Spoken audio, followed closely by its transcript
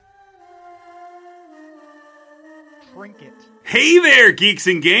trinket. Hey there, geeks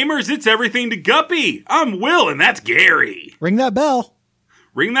and gamers. It's Everything to Guppy. I'm Will, and that's Gary. Ring that bell.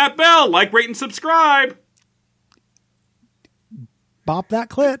 Ring that bell. Like, rate, and subscribe. Bop that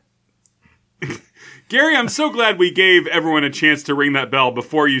clit. Gary, I'm so glad we gave everyone a chance to ring that bell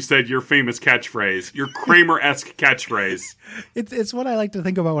before you said your famous catchphrase, your Kramer-esque catchphrase. It's what I like to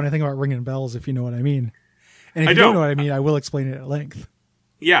think about when I think about ringing bells, if you know what I mean. And if you don't don't know what I mean, I will explain it at length.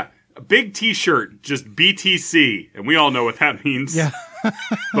 Yeah, a big T-shirt, just BTC, and we all know what that means. Yeah.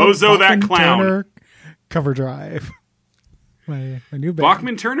 Bozo that Bachman clown. Turner cover drive. My new band.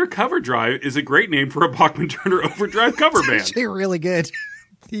 Bachman Turner Cover Drive is a great name for a Bachman Turner Overdrive cover band. Actually really good.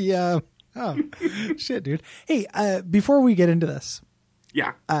 Oh, shit, dude. Hey, before we get into this,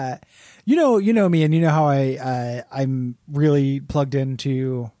 Yeah. you know me, and you know how I'm really plugged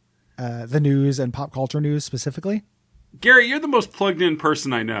into the news and pop culture news specifically. Gary, you're the most plugged in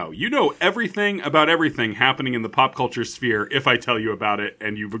person I know. You know everything about everything happening in the pop culture sphere if I tell you about it,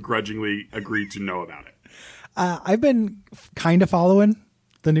 and you begrudgingly agreed to know about it. I've been kind of following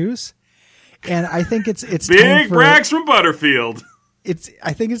the news, and I think it's time Big for, brags from Butterfield.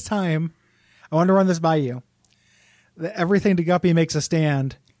 I think it's time. I want to run this by you. That Everything to Guppy makes a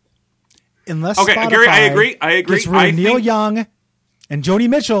stand. Unless Okay, Spotify Gary, I agree. gets rid of Neil Young and Joni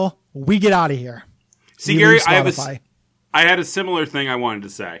Mitchell, we get out of here. See, We Gary, leave I Spotify. had a similar thing I wanted to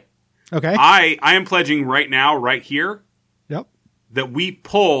say. Okay. I am pledging right now, right here, Yep. that we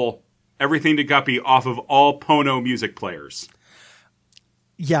pull Everything to Guppy off of all Pono music players.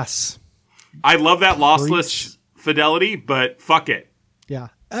 Yes. I love that lossless fidelity, but fuck it. Yeah.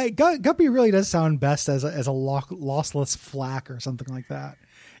 Guppy really does sound best as a lossless FLAC or something like that.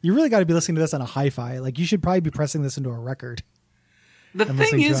 You really got to be listening to this on a hi-fi. Like, you should probably be pressing this into a record. The and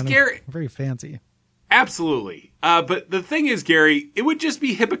thing listening to is, it on Gary... very fancy. Absolutely. But the thing is, Gary, it would just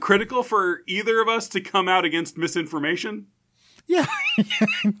be hypocritical for either of us to come out against misinformation. Yeah.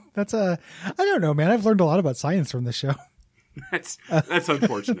 I don't know, man. I've learned a lot about science from this show. That's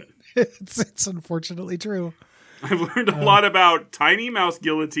unfortunate. It's unfortunately true. I've learned a lot about tiny mouse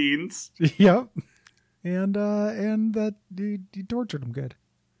guillotines. Yep. And that you tortured them good.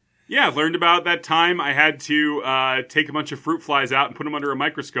 Yeah, I've learned about that time I had to take a bunch of fruit flies out and put them under a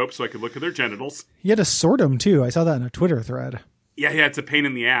microscope so I could look at their genitals. You had to sort them too. I saw that in a Twitter thread. Yeah, it's a pain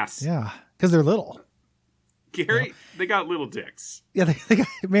in the ass. Yeah, because they're little. Gary, They got little dicks. Yeah,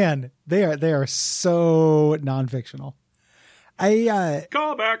 they are so non-fictional.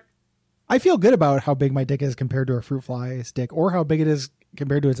 Call back. I feel good about how big my dick is compared to a fruit fly's dick, or how big it is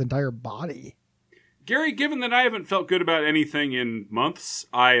compared to its entire body. Gary, given that I haven't felt good about anything in months,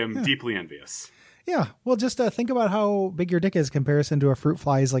 I am deeply envious. Yeah, well, just think about how big your dick is in comparison to a fruit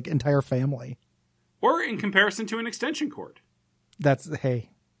fly's like entire family. Or in comparison to an extension cord.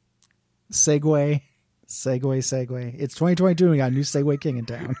 Hey, segue. It's 2022 and we got a new Segway King in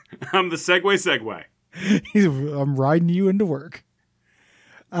town. I'm the Segway. I'm riding you into work.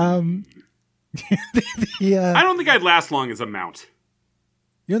 I don't think I'd last long as a mount.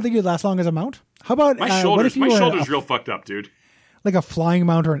 You don't think you'd last long as a mount? How about my what shoulders? if you My were shoulders real fucked up, dude. Like a flying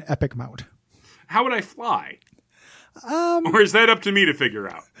mount or an epic mount? How would I fly? Or is that up to me to figure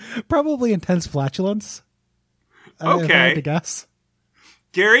out? Probably intense flatulence. If I Okay. had to guess.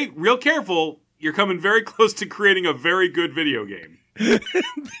 Gary, real careful. You're coming very close to creating a very good video game.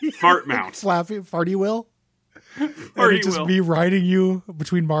 Fart mount. Farty will. Farty And it just will. be riding you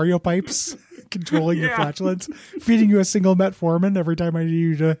between Mario pipes, controlling your Yeah. flatulence, feeding you a single metformin every time I need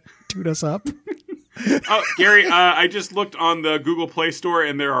you to tune us up. Oh, Gary, I just looked on the Google Play Store,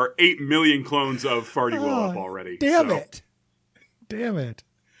 and there are 8 million clones of Farty Will up already. Damn so. it. Damn it.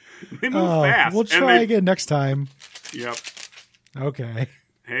 They move fast. We'll and try again next time. Yep. Okay.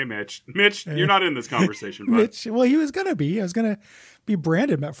 Hey, Mitch. Mitch, you're not in this conversation, but Mitch, well, he was going to be. I was going to be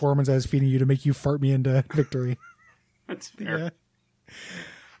branded metformins I was feeding you to make you fart me into victory. that's fair.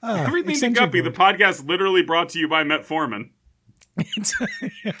 Yeah. Everything to extension Guppy, the cord. podcast literally brought to you by Metformin.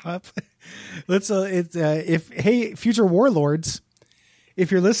 Hey, future warlords,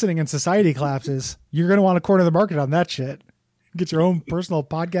 if you're listening and society collapses, you're going to want to corner the market on that shit. Get your own personal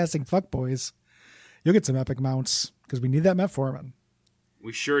podcasting fuckboys. You'll get some epic mounts because we need that metformin.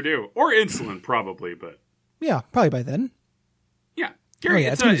 We sure do. Or insulin, probably, but Yeah, probably by then. yeah. Gary,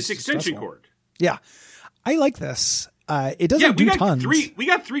 yeah, it's it's extension stressful. cord. Yeah, I like this. It doesn't Yeah, do tons. we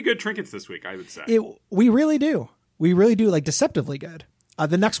got 3 good trinkets this week, I would say. We really do. We really do, like, deceptively good.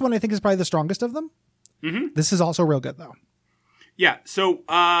 The next one I think is probably the strongest of them. Mm-hmm. This is also real good, though. Yeah, so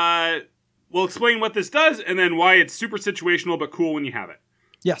we'll explain what this does and then why it's super situational but cool when you have it.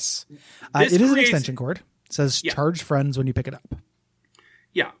 Yes. This It is an creates- extension cord. It says Yeah. charge friends when you pick it up.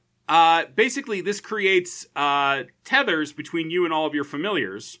 Yeah. Basically, this creates tethers between you and all of your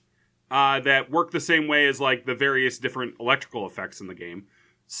familiars that work the same way as like the various different electrical effects in the game.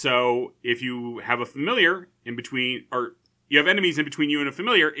 So if you have a familiar in between, or you have enemies in between you and a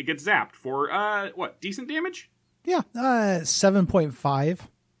familiar, it gets zapped for decent damage? Yeah, 7.5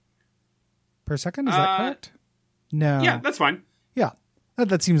 per second. Is that correct? No. Yeah, that's fine. Yeah,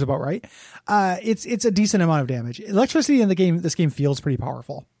 that seems about right. It's a decent amount of damage. Electricity in this game feels pretty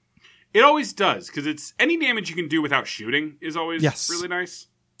powerful. It always does, because it's any damage you can do without shooting is always really nice.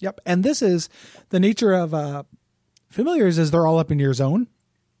 Yep, and this is the nature of familiars is they're all up in your zone.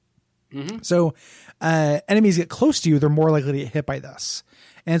 Mm-hmm. So enemies get close to you, they're more likely to get hit by this.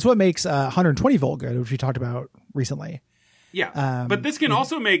 And it's what makes 120 volt good, which we talked about recently. Yeah, but this can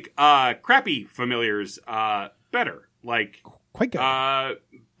also make crappy familiars better, like quite good.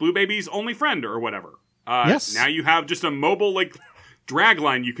 Blue Baby's only friend or whatever. Yes. Now you have just a mobile like drag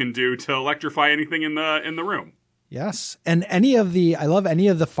line you can do to electrify anything in the room. Yes, and I love any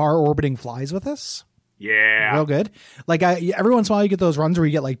of the far orbiting flies with this. Yeah, real good. Like every once in a while you get those runs where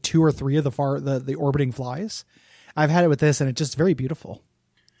you get like 2 or 3 of the orbiting flies. I've had it with this, and it's just very beautiful.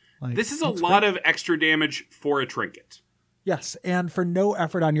 Like, this is a lot of extra damage for a trinket. Yes, and for no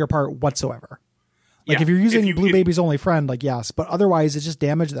effort on your part whatsoever. Like if you're using Blue Baby's only friend, like yes, but otherwise it's just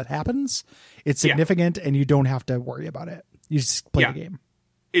damage that happens. It's significant, and you don't have to worry about it. You just play the game.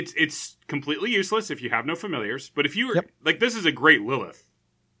 It's completely useless if you have no familiars. But if you like, this is a great Lilith.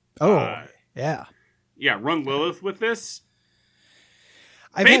 Oh yeah. Yeah, run Lilith with this.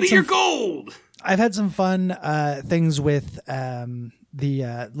 Maybe you're gold. I've had some fun things with anything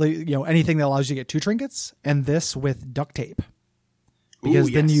that allows you to get 2 trinkets, and this with duct tape, because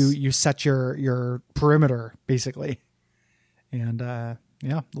then you set your perimeter basically, and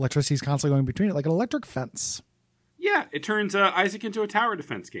electricity is constantly going between it like an electric fence. Yeah, it turns Isaac into a tower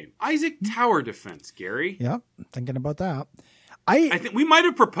defense game. Isaac Tower Defense, Gary. Yeah, thinking about that. I think we might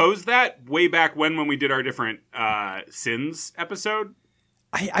have proposed that way back when we did our different Sins episode.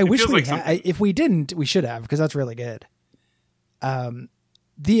 I wish we had. If we didn't, we should have, because that's really good.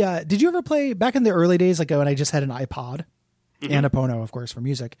 Did you ever play back in the early days, like when I just had an iPod and a Pono, of course, for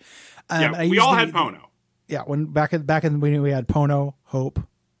music? We all had Pono. Yeah, when back in when we had Pono, Hope,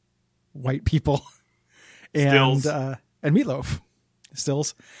 White People, and Meatloaf,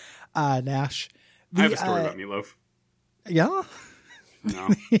 Stills, Nash. I have a story about Meatloaf. Yeah. No.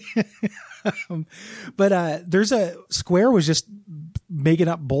 But there's Square was just making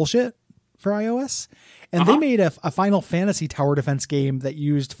up bullshit for iOS, and they made a Final Fantasy tower defense game that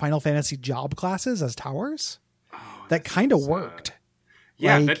used Final Fantasy job classes as towers. That kind of worked.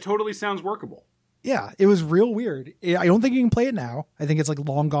 Yeah, that totally sounds workable. Yeah, it was real weird. I don't think you can play it now. I think it's like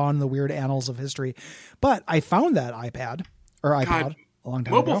long gone in the weird annals of history. But I found that iPod a long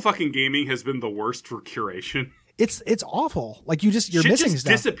time ago. Mobile fucking gaming has been the worst for curation. It's awful. Like you're Shit missing just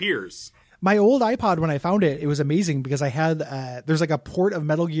stuff. Disappears. My old iPod, when I found it, it was amazing because I had there's like a port of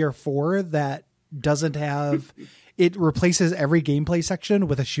Metal Gear 4 that doesn't have it replaces every gameplay section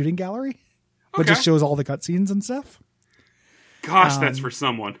with a shooting gallery, but just shows all the cutscenes and stuff. Gosh, that's for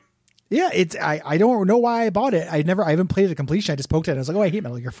someone. Yeah, I don't know why I bought it. I haven't played it to completion. I just poked it. I was like, oh, I hate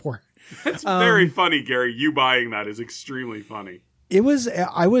Metal Gear 4. That's very funny, Gary. You buying that is extremely funny.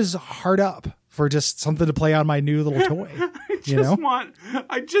 I was hard up for just something to play on my new little toy.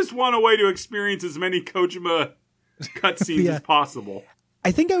 I just want a way to experience as many Kojima cutscenes as possible.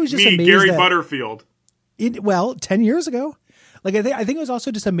 I think I was just amazed Gary Butterfield. 10 years ago. Like I think I was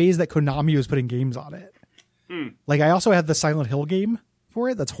also just amazed that Konami was putting games on it. Like I also had the Silent Hill game for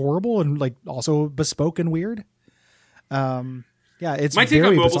it. That's horrible and like also bespoke and weird. Yeah, it's my take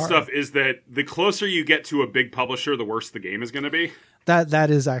on mobile bizarre. stuff is that the closer you get to a big publisher, the worse the game is going to be. That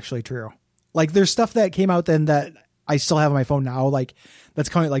is actually true. Like there's stuff that came out then that I still have on my phone now. Like that's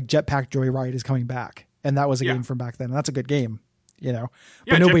coming, like Jetpack Joyride is coming back, and that was a game from back then. And that's a good game,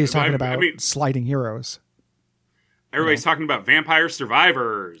 But nobody's talking about sliding heroes. Everybody's talking about Vampire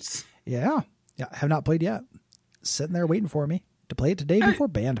Survivors. Yeah, have not played yet. Sitting there waiting for me to play it today before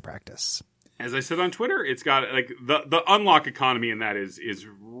band practice. As I said on Twitter, it's got like the unlock economy in that is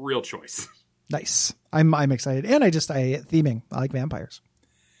real choice. Nice. I'm excited, and I theming. I like vampires.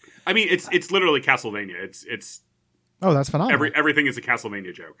 I mean, it's literally Castlevania. It's oh, that's phenomenal. Everything is a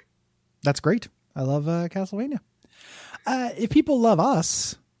Castlevania joke. That's great. I love Castlevania. If people love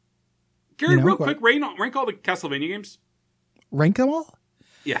us, Gary, real quick, rank all the Castlevania games. Rank them all?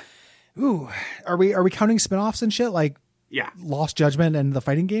 Yeah. Ooh, are we counting spinoffs and shit like Lost Judgment and the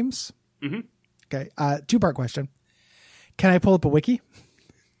fighting games? Mm-hmm. Okay. 2-part question. Can I pull up a wiki?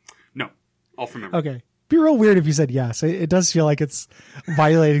 No, all from memory. Okay. Be real weird if you said yes. It does feel like it's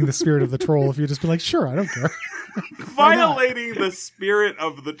violating the spirit of the troll if you just be like, sure, I don't care. Violating the spirit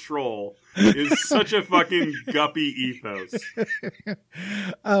of the troll is such a fucking guppy ethos.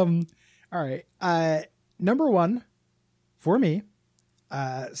 All right. Number one for me,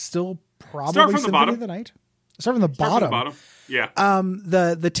 still probably Start from the Symphony bottom. of the Night. Start from the Start bottom. from the bottom.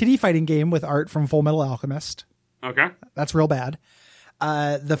 Yeah. The titty fighting game with art from Full Metal Alchemist. Okay. That's real bad.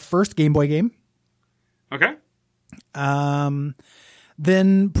 The first Game Boy game. Okay. Then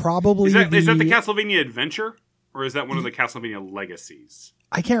probably Is that the Castlevania Adventure, or is that one of the Castlevania Legacies?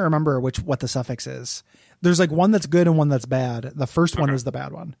 I can't remember what the suffix is. There's like one that's good and one that's bad. The first one is the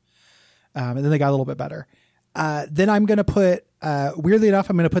bad one. And then they got a little bit better. Then I'm going to put, weirdly enough,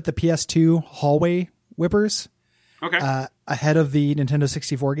 I'm going to put the PS2 hallway whippers ahead of the Nintendo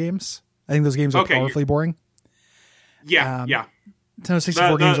 64 games. I think those games are powerfully boring. Yeah, yeah. Nintendo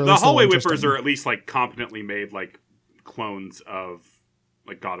 64 games are the hallway whippers are at least like competently made like clones of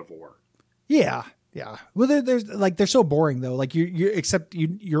like God of War. Yeah, yeah. Well, there's like they're so boring though. Like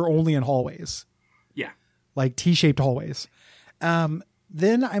you're only in hallways. Yeah, like T-shaped hallways. Then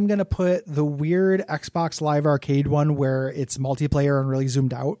I'm gonna put the weird Xbox Live Arcade one where it's multiplayer and really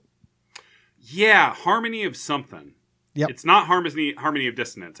zoomed out. Yeah, Harmony of something. Yep. It's not Harmony of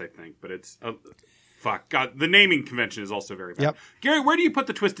Dissonance, I think, but it's fuck. God, the naming convention is also very bad. Yep. Gary, where do you put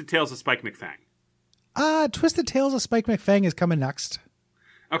the Twisted Tales of Spike McFang? Twisted Tales of Spike McFang is coming next.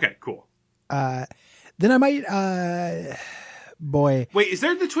 Okay, cool. Then I might boy. Wait, is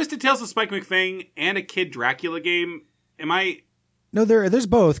there the Twisted Tales of Spike McFang and a Kid Dracula game? No, there's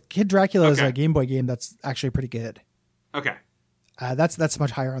both. Kid Dracula is a Game Boy game that's actually pretty good. Okay. That's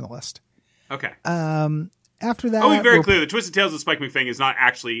much higher on the list. Okay. After that, be very clear. The Twisted Tales of Spike McFang is not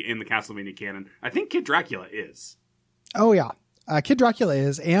actually in the Castlevania canon. I think Kid Dracula is. Oh yeah, Kid Dracula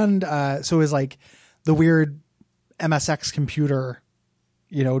is, and so is like the weird MSX computer,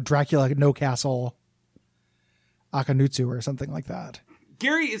 Dracula No Castle, Akanutsu or something like that.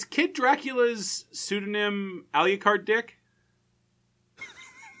 Gary, is Kid Dracula's pseudonym Alucard Dick?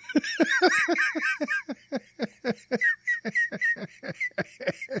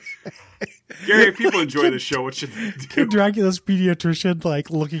 Gary, if people enjoy this show, what should they do? Kid Dracula's pediatrician, like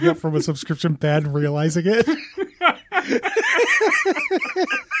looking up from a subscription pad and realizing it.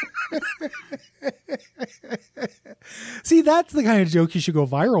 See, that's the kind of joke you should go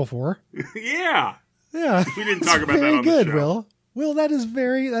viral for. Yeah. Yeah. We didn't talk about that on good, the show. Will, that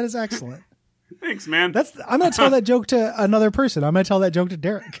is excellent. Thanks, man. I'm going to tell that joke to another person. I'm going to tell that joke to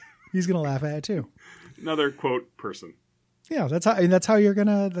Derek. He's going to laugh at it too. Another quote person. Yeah, that's how you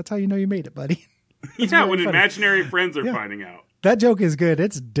know you made it, buddy. Yeah, when funny. Imaginary friends are finding out. That joke is good.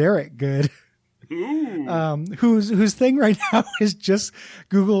 It's Derek good. Ooh. Whose thing right now is just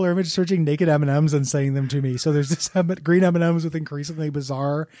Google image searching naked M&Ms and sending them to me. So there's this green M&Ms with increasingly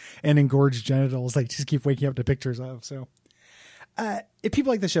bizarre and engorged genitals. Like just keep waking up to pictures of. So if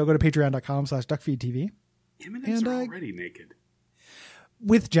people like the show, go to patreon.com/duckfeedtv. M&Ms are already naked.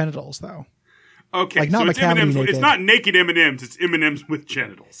 With genitals though. Okay, like not so it's M&Ms. It's not naked M&Ms. It's M&Ms with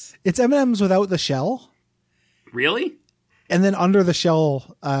genitals. It's M&Ms without the shell. Really? And then under the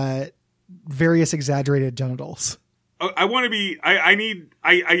shell, various exaggerated genitals. I want to be. I need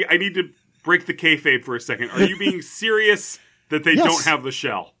to break the kayfabe for a second. Are you being serious that they don't have the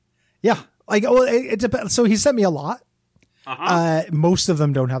shell? Yeah. Like, well, it depends. So he sent me a lot. Most of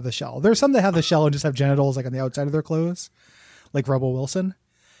them don't have the shell. There's some that have the shell and just have genitals like on the outside of their clothes, like Rebel Wilson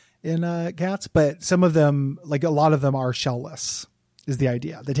in Cats. But some of them, like a lot of them, are shellless. Is the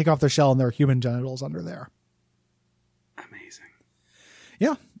idea? They take off their shell and there are human genitals under there. Amazing.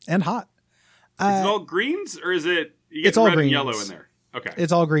 Yeah, and hot. Is it all greens or is it? You get it's all red greens. and yellow in there. Okay.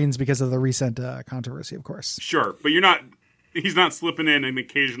 It's all greens because of the recent controversy, of course. Sure, but you're not. He's not slipping in an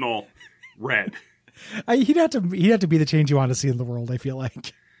occasional red. He'd have to be the change you want to see in the world. I feel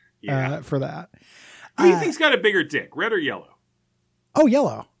like, for that. Who do you think's got a bigger dick, red or yellow? Oh,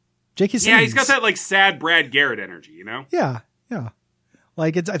 yellow. J.K. Simmons. Yeah, he's got that like sad Brad Garrett energy, you know? Yeah.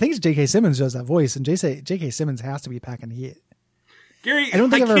 Like I think it's J.K. Simmons does that voice, and J.K. Simmons has to be packing heat. Gary, I don't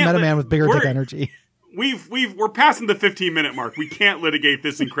think I've ever met a man with bigger dick energy. We're passing the 15-minute mark. We can't litigate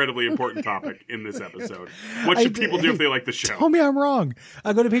this incredibly important topic in this episode. What should people do if they like the show? Tell me I'm wrong.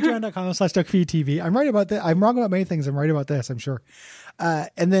 Go to patreon.com/duckfeedtv. I'm right about that. I'm wrong about many things. I'm right about this, I'm sure.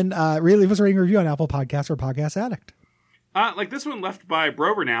 And then really leave us a rating review on Apple Podcasts or Podcast Addict. Like this one left by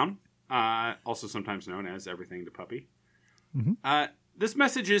Bro Renown, also sometimes known as Everything to Puppy. Mm-hmm. This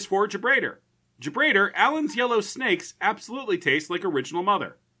message is for Jabrader. Jabrader, Alan's yellow snakes absolutely taste like original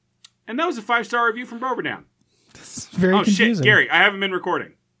mother. And that was a 5-star review from Bro Renown. Very confusing. Shit, Gary, I haven't been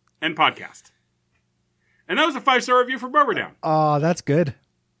recording. End podcast. And that was a 5-star review for Barber Down. Oh, that's good.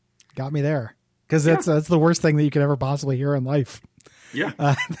 Got me there. Because that's the worst thing that you could ever possibly hear in life. Yeah.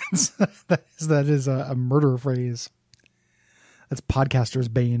 That is a murder phrase. That's podcaster's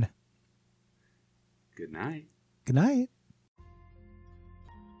bane. Good night. Good night.